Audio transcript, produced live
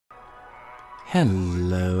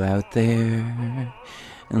Hello out there,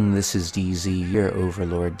 and this is DZ, your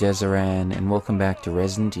Overlord Dezeran, and welcome back to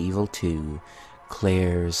Resident Evil 2,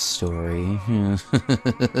 Claire's story.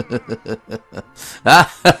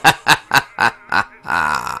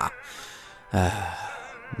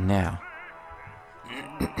 Now.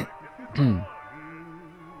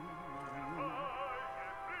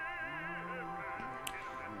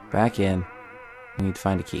 Back in. We need to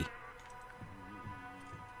find a key.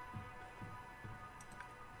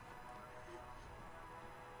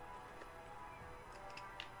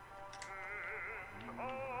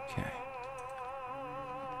 Okay.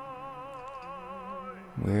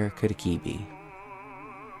 Where could a key be?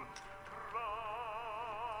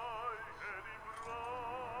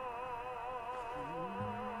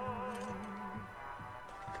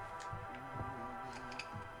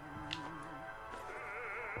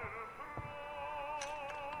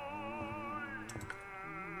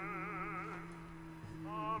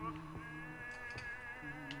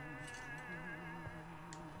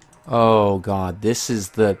 Oh god, this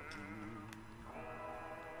is the...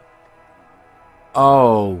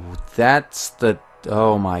 Oh, that's the...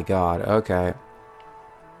 Oh my god, okay.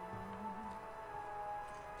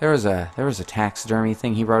 There was a taxidermy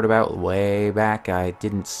thing he wrote about way back. I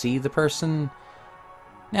didn't see the person.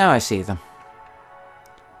 Now I see them.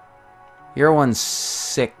 You're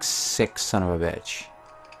 166 son of a bitch.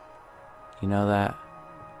 You know that?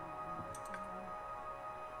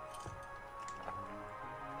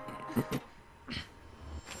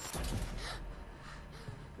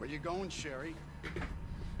 Where you going, Sherry?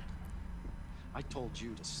 I told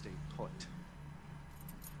you to stay put.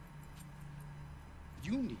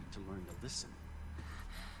 You need to learn to listen.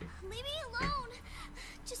 Leave me alone!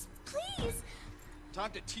 Just please!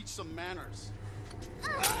 Time to teach some manners.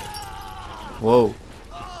 Whoa.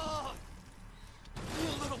 You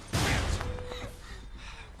little bitch!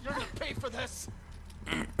 You're gonna pay for this!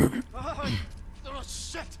 Oh,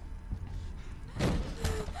 shit!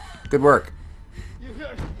 Good work. You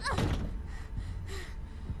hear?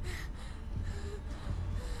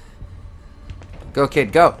 Go,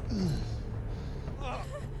 kid, go.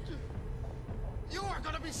 You are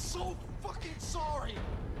gonna be so fucking sorry!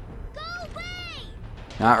 Go away!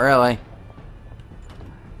 Not really.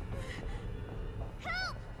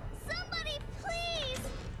 Help! Somebody, please!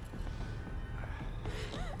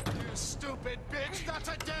 You stupid bitch! That's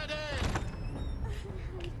a dead end!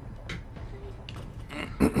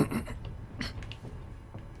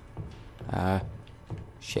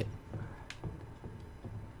 Shit.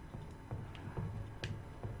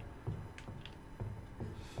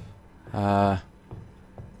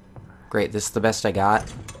 Great, this is the best I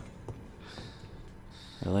got.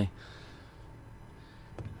 Really?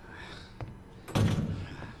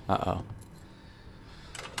 Uh-oh.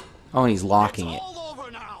 Oh, and he's locking it. It's all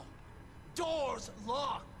over now! Doors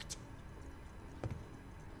locked!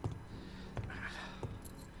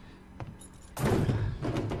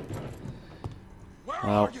 Where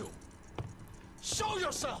Well. are you? Show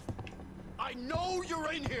yourself! I know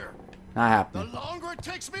you're in here! Not The happening. longer it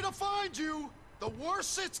takes me to find you, the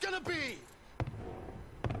worse it's gonna be!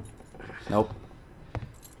 Nope.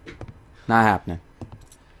 Not happening.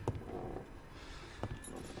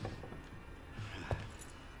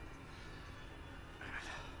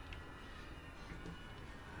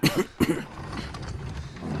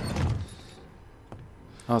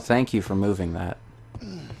 Oh, thank you for moving that. Oh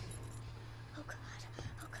god,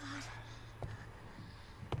 oh god.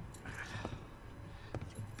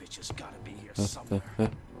 Bitch has gotta be here somewhere.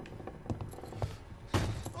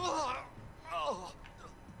 Oh.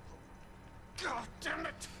 God damn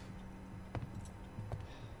it!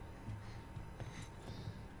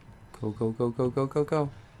 Go, go, go, go, go, go, go.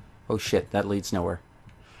 Oh shit, that leads nowhere.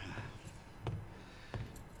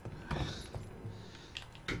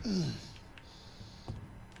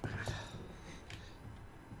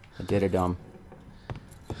 I did a dumb.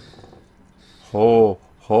 Oh,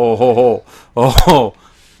 ho, ho, ho. Oh,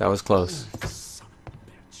 that was close. Son of a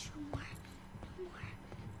bitch. More,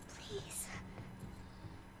 please.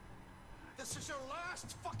 This is your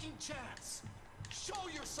last fucking chance. Show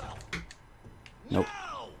yourself. Nope.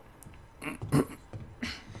 Now!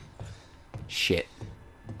 Shit.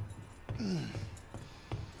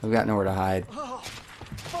 I've got nowhere to hide. Oh,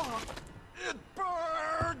 fuck. It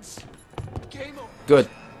burns. Game over. Good.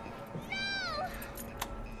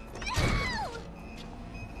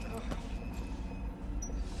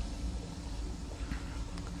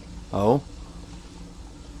 Oh.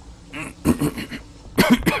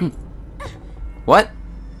 What?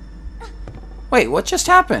 Wait, what just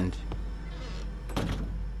happened?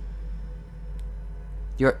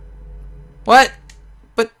 You're... What?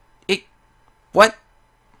 But it... What?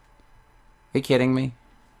 Are you kidding me?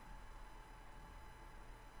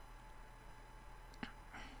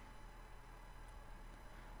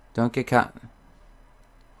 Don't get caught.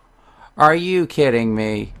 Are you kidding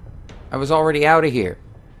me? I was already out of here.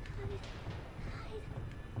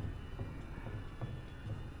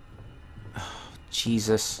 Oh,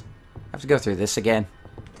 Jesus. I have to go through this again.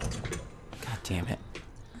 God damn it.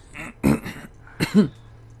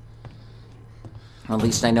 At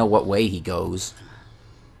least I know what way he goes.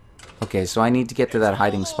 Okay, so I need to get to that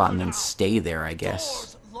hiding spot and then stay there, I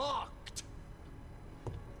guess.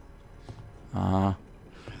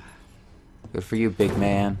 Good for you, big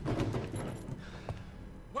man.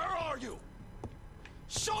 Where are you?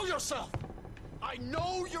 Show yourself! I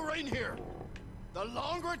know you're in here. The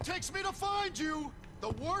longer it takes me to find you, the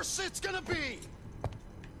worse it's gonna be.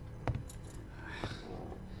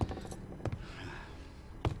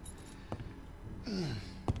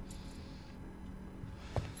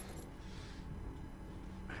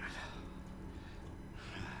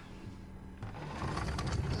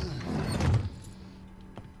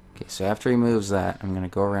 Okay, so after he moves that, I'm gonna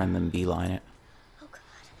go around and then beeline it. Oh god.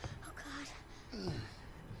 Oh god.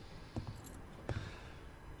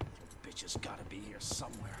 Bitch has gotta be here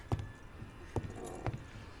somewhere.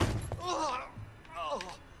 Oh,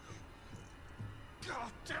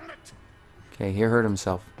 God damn it! Okay, he hurt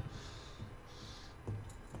himself.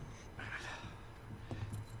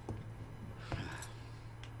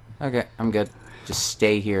 Okay, I'm good. Just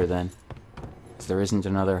stay here then. 'Cause there isn't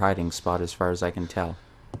another hiding spot as far as I can tell.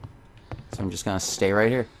 So I'm just gonna stay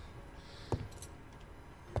right here.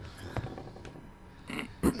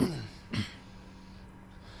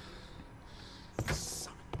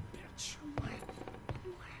 Son of a bitch.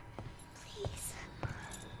 Please.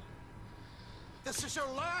 This is your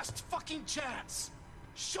last fucking chance.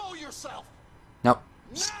 Show yourself. Nope.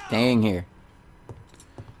 Staying here.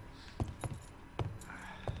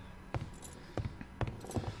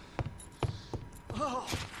 Oh,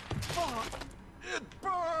 fuck. It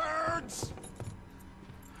burns.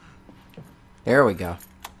 There we go.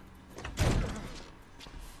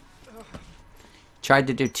 Tried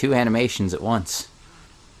to do 2 animations at once.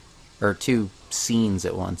 Or 2 scenes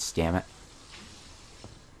at once, damn it.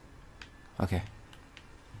 Okay.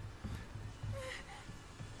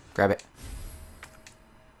 Grab it.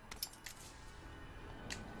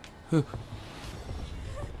 Whew.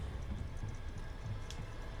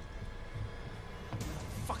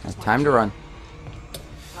 Time to run.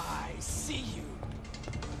 I see you.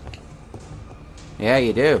 Yeah,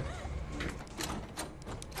 you do.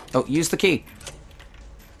 Oh, use the key.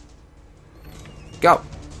 Go.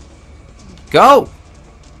 Go!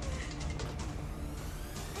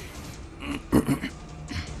 Hurry.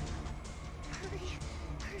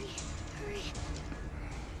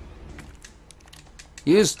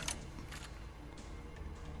 Use...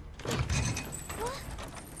 What?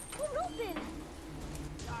 Won't open.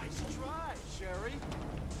 Nice try, Sherry.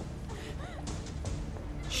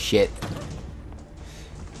 Shit.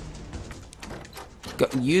 Go,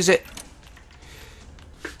 use it.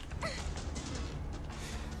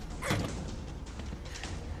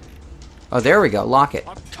 Oh, there we go. Lock it.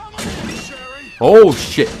 I'm coming in, Sherry. Oh,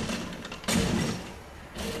 shit.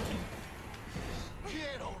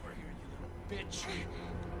 Get over here, you little bitch.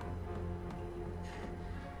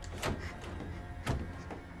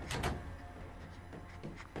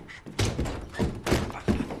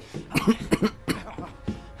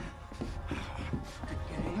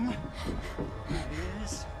 Game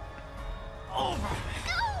is over.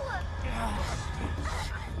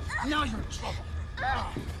 Now you're in trouble.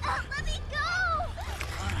 Let me go.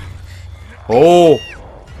 Oh.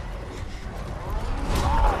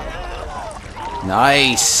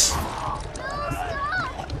 Nice.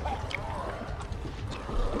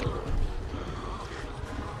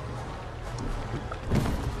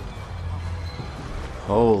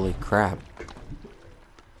 Holy crap.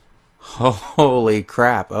 Holy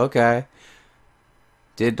crap. Okay.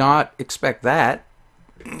 Did not expect that.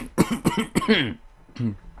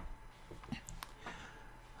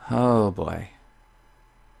 Oh boy.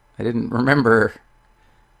 I didn't remember.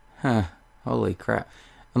 Huh. Holy crap.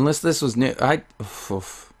 Unless this was new.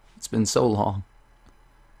 Oof, it's been so long.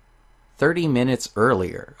 30 minutes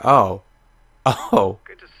earlier. Oh. Oh.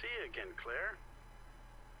 Good to see you again, Claire.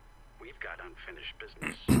 We've got unfinished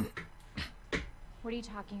business. What are you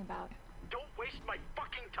talking about? Don't waste my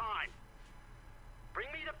fucking time. Bring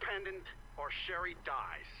me the pendant or Sherry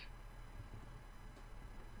dies.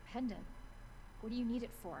 Pendant? What do you need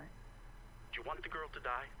it for? Do you want the girl to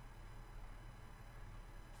die?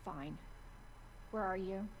 Fine. Where are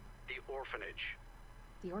you? the orphanage.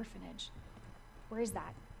 The orphanage. Where is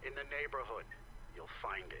that? In the neighborhood. You'll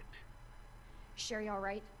find it. Sherry all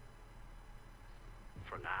right?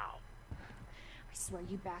 For now. I swear,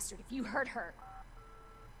 you bastard, if you hurt her.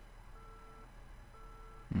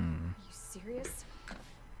 Are you serious?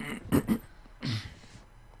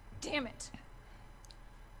 Damn it.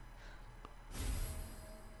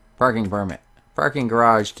 Parking permit. Parking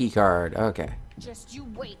garage key card. Okay. Just you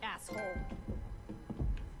wait, asshole.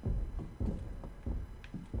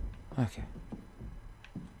 Okay.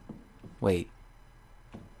 Wait.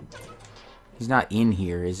 He's not in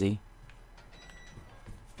here, is he?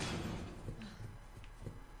 I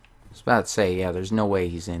was about to say, yeah, there's no way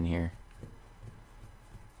he's in here.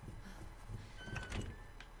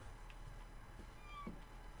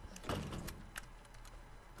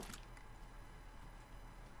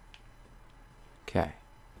 Okay.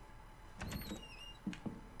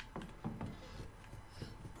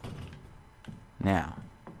 Now.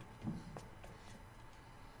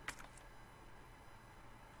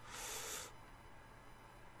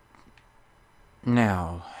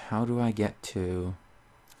 Now, how do I get to...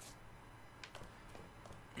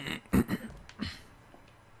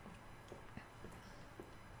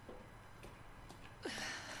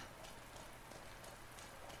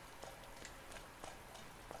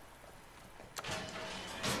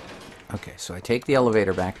 Okay, so I take the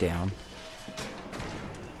elevator back down.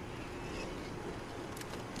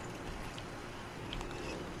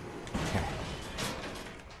 Okay.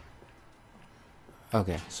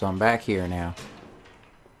 Okay, so I'm back here now.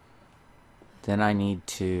 Then I need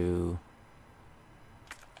to...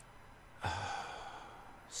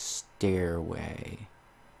 stairway.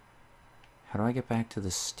 How do I get back to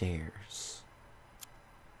the stairs?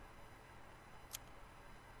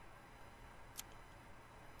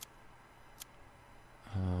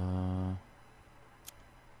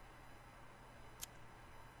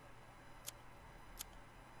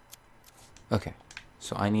 Okay,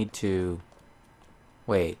 so I need to...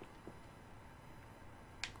 Wait.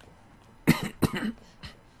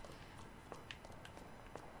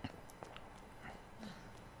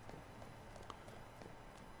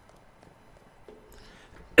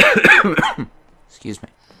 Excuse me.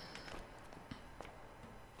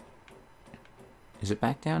 Is it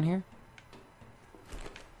back down here?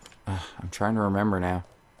 I'm trying to remember now.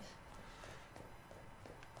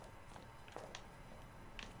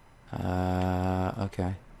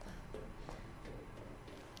 Okay.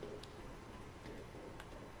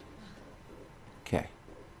 Okay.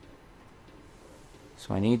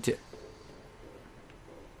 So I need to...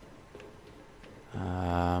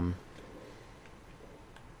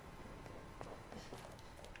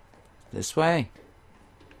 This way?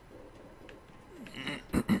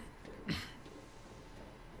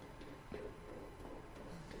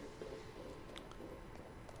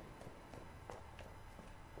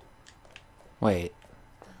 Wait.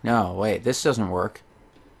 No, wait, this doesn't work.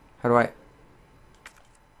 How do I...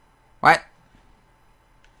 What?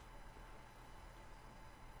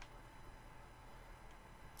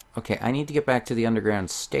 Okay, I need to get back to the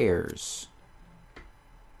underground stairs.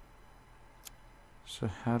 So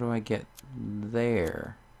how do I get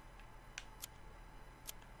there?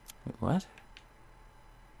 Wait, what?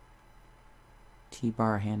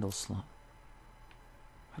 T-bar handle slot.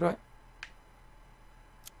 How do I...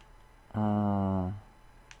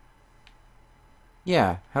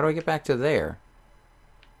 Yeah, how do I get back to there?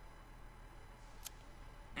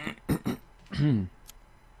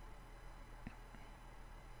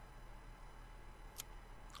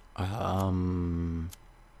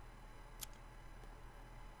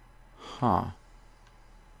 Huh.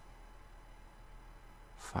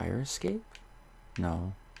 Fire escape?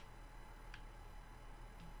 No.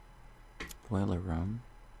 Boiler room.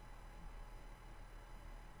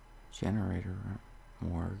 Generator room.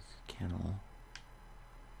 Morgue. Kennel.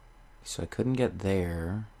 So I couldn't get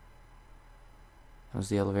there. That was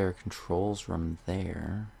the elevator controls room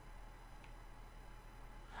there.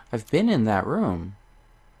 I've been in that room.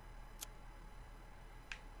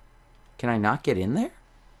 Can I not get in there?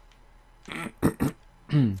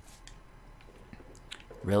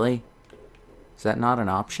 Really? Is that not an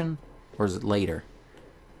option? Or is it later?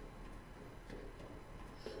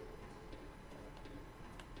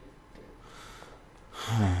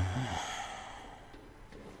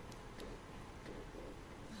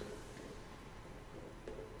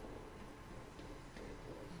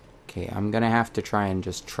 Okay, I'm gonna have to try and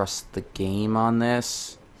just trust the game on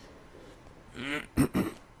this.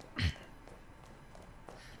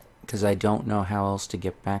 Because I don't know how else to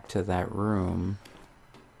get back to that room.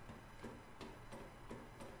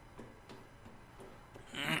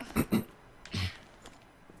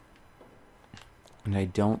 And I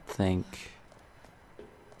don't think...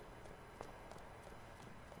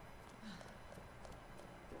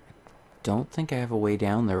 Don't think I have a way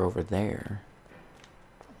down there over there.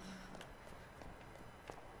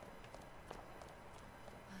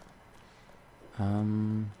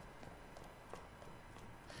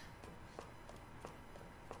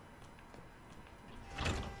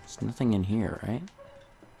 There's nothing in here, right?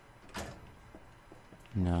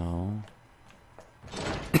 No.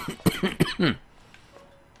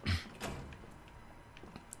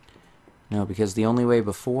 No, because the only way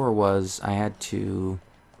before was I had to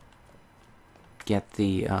get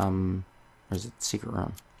the, where's it? Secret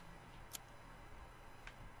room.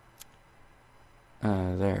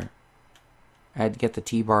 There. I had to get the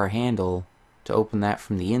T-bar handle to open that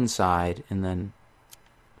from the inside, and then...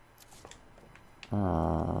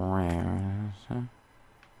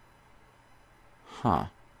 Huh.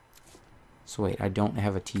 So wait, I don't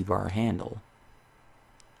have a T-bar handle.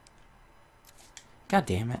 God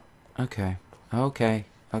damn it. Okay. Okay.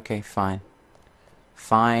 Okay, fine.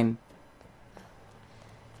 Fine.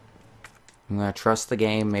 I'm gonna trust the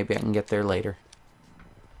game. Maybe I can get there later.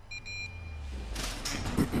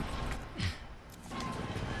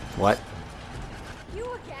 What? You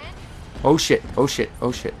again? Oh shit. Oh shit.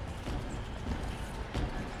 Oh shit.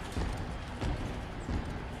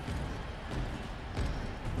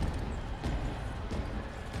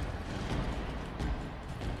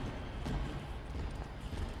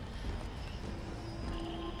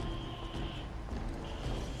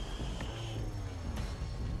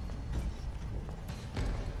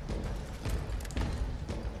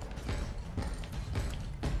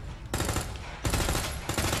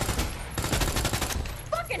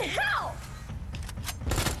 Fucking hell!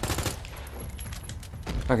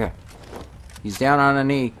 Okay. He's down on a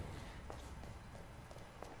knee.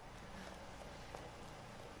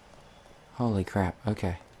 Holy crap.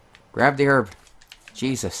 Okay. Grab the herb.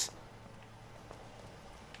 Jesus.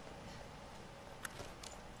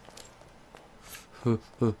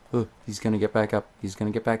 He's gonna get back up. He's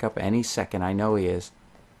gonna get back up any second. I know he is.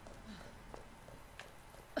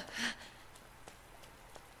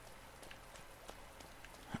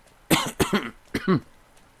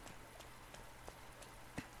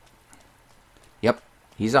 Yep.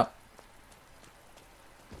 He's up.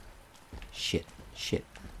 Shit. Shit.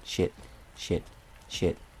 Shit. Shit.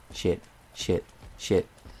 Shit. Shit. Shit. Shit.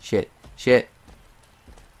 Shit. Shit.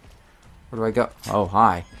 Where do I go? Oh,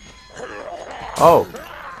 hi. Oh!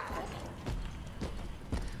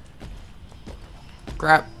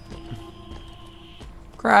 Crap.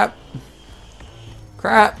 Crap.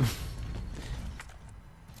 Crap.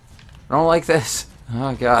 I don't like this.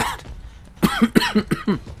 Oh, God.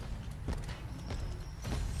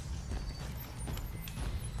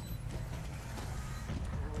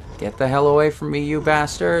 Get the hell away from me, you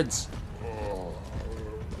bastards.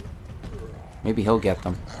 Maybe he'll get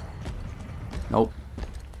them. Nope.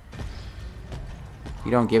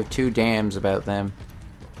 You don't give two damns about them.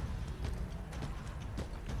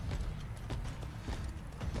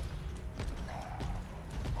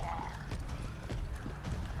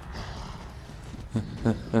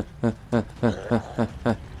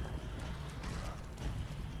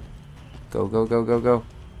 Go, go, go, go, go.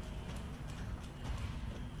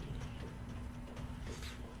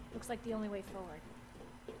 Looks like the only way forward.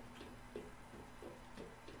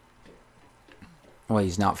 Well,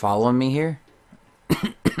 he's not following me here?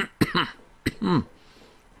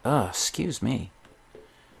 Excuse me.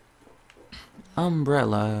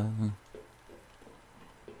 Umbrella.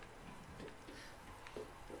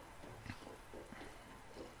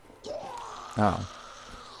 Oh.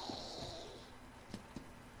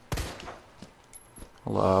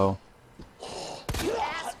 Hello. You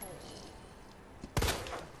asshole!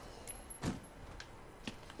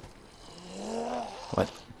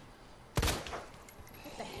 What?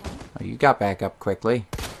 Oh, you got back up quickly.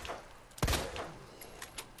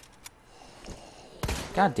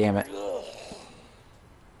 God damn it.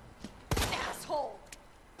 Asshole!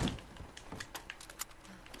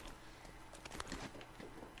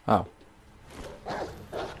 Oh.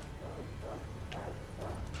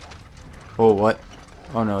 Oh, what?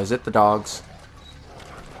 Oh no, is it the dogs?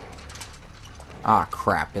 Ah,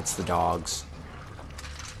 crap, it's the dogs.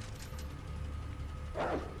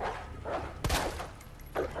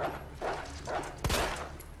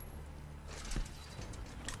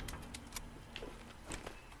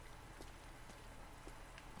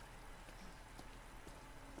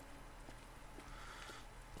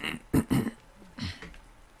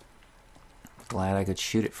 Glad I could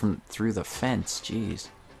shoot it from through the fence. Jeez.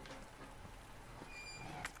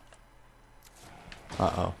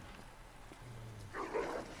 Uh-oh.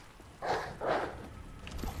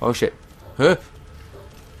 Oh shit. Huh?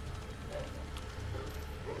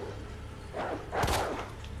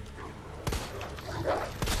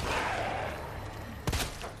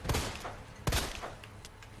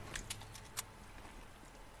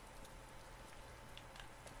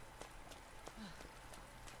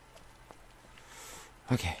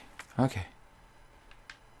 Okay. Okay.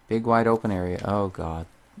 Big wide open area. Oh god.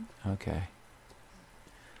 Okay.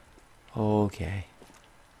 Okay.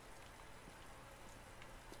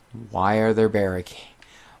 Why are there barricades?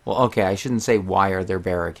 Well, okay, I shouldn't say why are there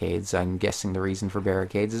barricades. I'm guessing the reason for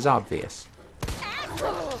barricades is obvious.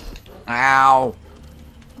 Ow!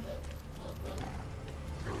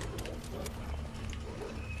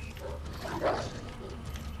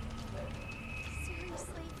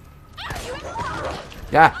 Seriously?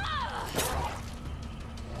 Yeah.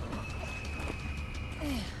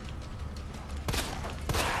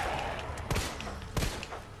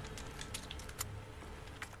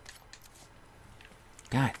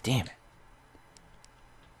 God damn it.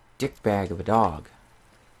 Dick bag of a dog.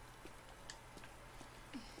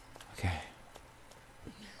 Okay.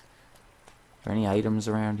 Are there any items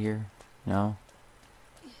around here? No?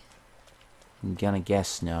 I'm gonna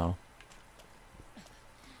guess no.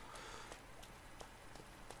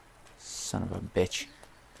 Son of a bitch.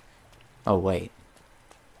 Oh, wait.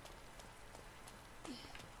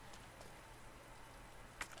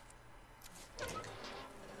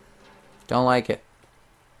 Don't like it.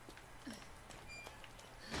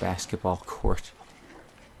 Basketball court.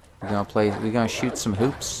 We're gonna shoot some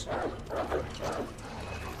hoops.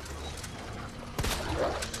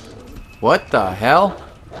 What the hell?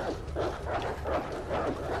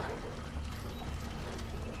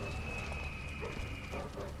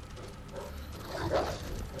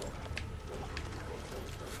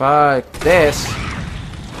 Fuck this.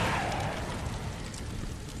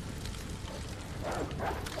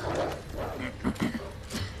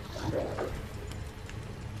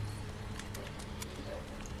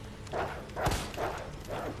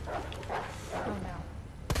 Oh no.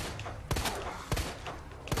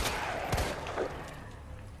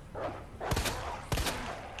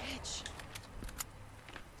 Bitch.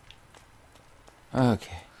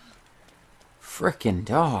 Okay. Frickin'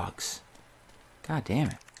 dogs. God damn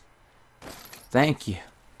it. Thank you.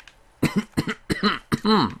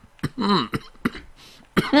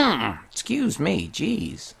 Excuse me,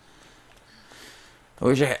 jeez.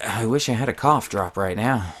 I wish I had a cough drop right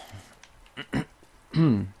now.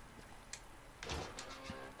 I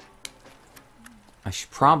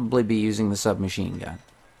should probably be using the submachine gun.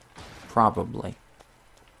 Probably.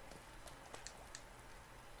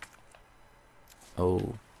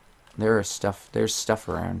 Oh, there's stuff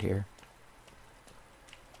around here.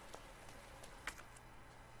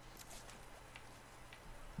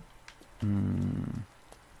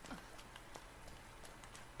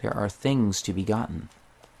 There are things to be gotten.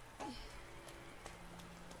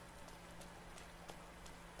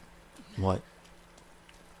 What?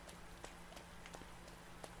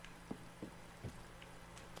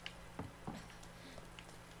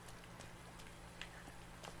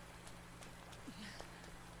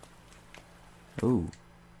 Ooh.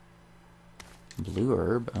 Blue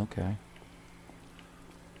herb, okay.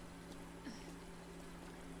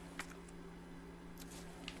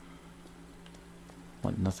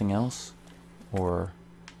 What, nothing else? Or...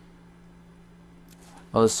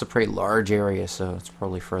 Oh, this is a pretty large area, so it's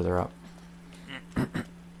probably further up.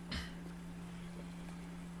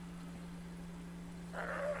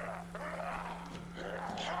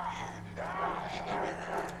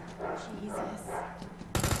 Jesus.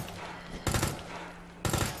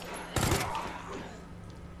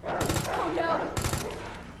 Oh no!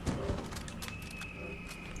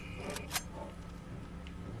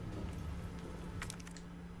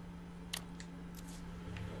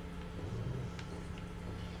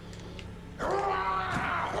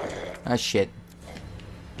 Ah, shit.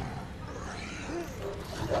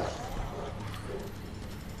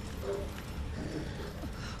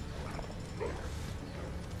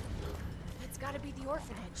 It's gotta be the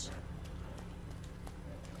orphanage.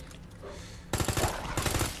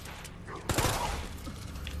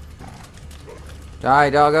 Die,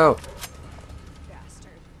 doggo!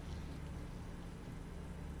 Bastard.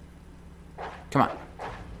 Come on.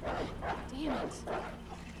 Damn it.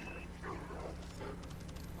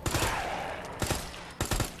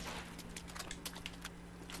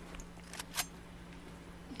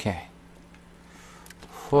 Okay.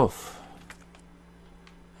 Woof.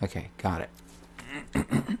 Okay, got it.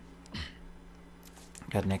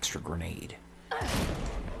 Got an extra grenade.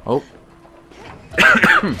 Oh.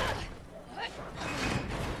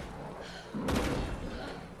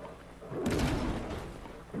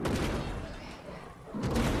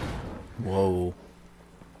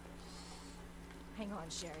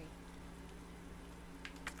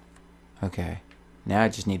 Okay. Now I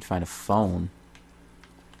just need to find a phone.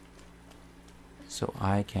 So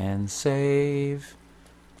I can save.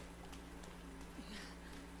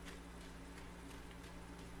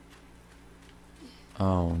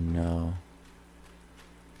 Oh no.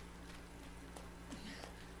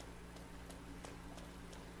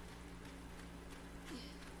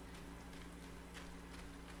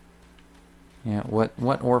 Yeah,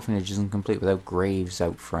 what orphanage isn't complete without graves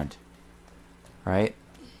out front? Right?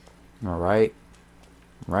 Am I right?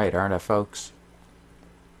 Right, aren't I, folks?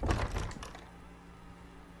 Hello?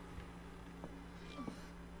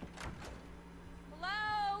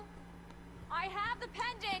 I have the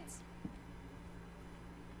pendant!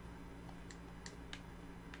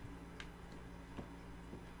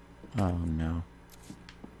 Oh no.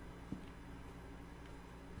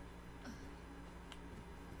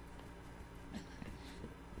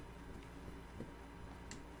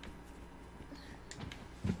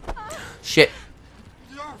 Shit.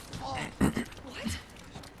 Your fault. What?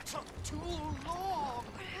 Took too long.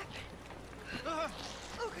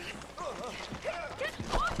 Get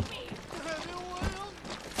off me!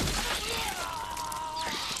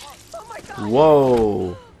 Oh my god!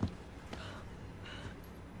 Whoa.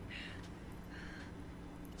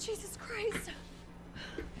 Jesus Christ!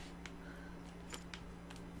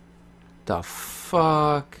 The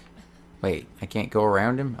fuck? Wait, I can't go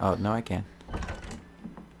around him? Oh, no, I can.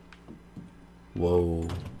 Whoa.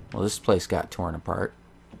 Well, this place got torn apart.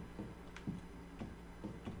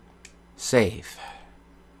 Save.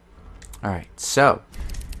 Alright, so,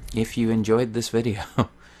 if you enjoyed this video,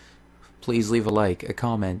 please leave a like, a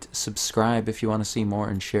comment, subscribe if you want to see more,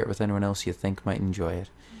 and share it with anyone else you think might enjoy it.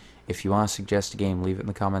 If you want to suggest a game, leave it in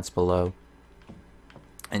the comments below.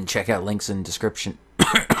 And check out links in the description.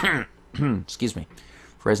 Excuse me.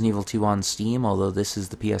 For Resident Evil 2 on Steam, although this is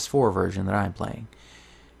the PS4 version that I'm playing.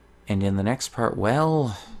 And in the next part,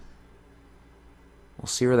 well, we'll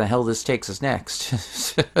see where the hell this takes us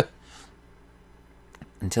next.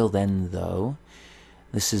 Until then, though,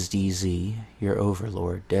 this is DZ, your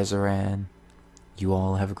overlord, Deseran. You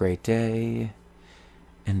all have a great day,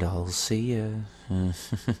 and I'll see ya.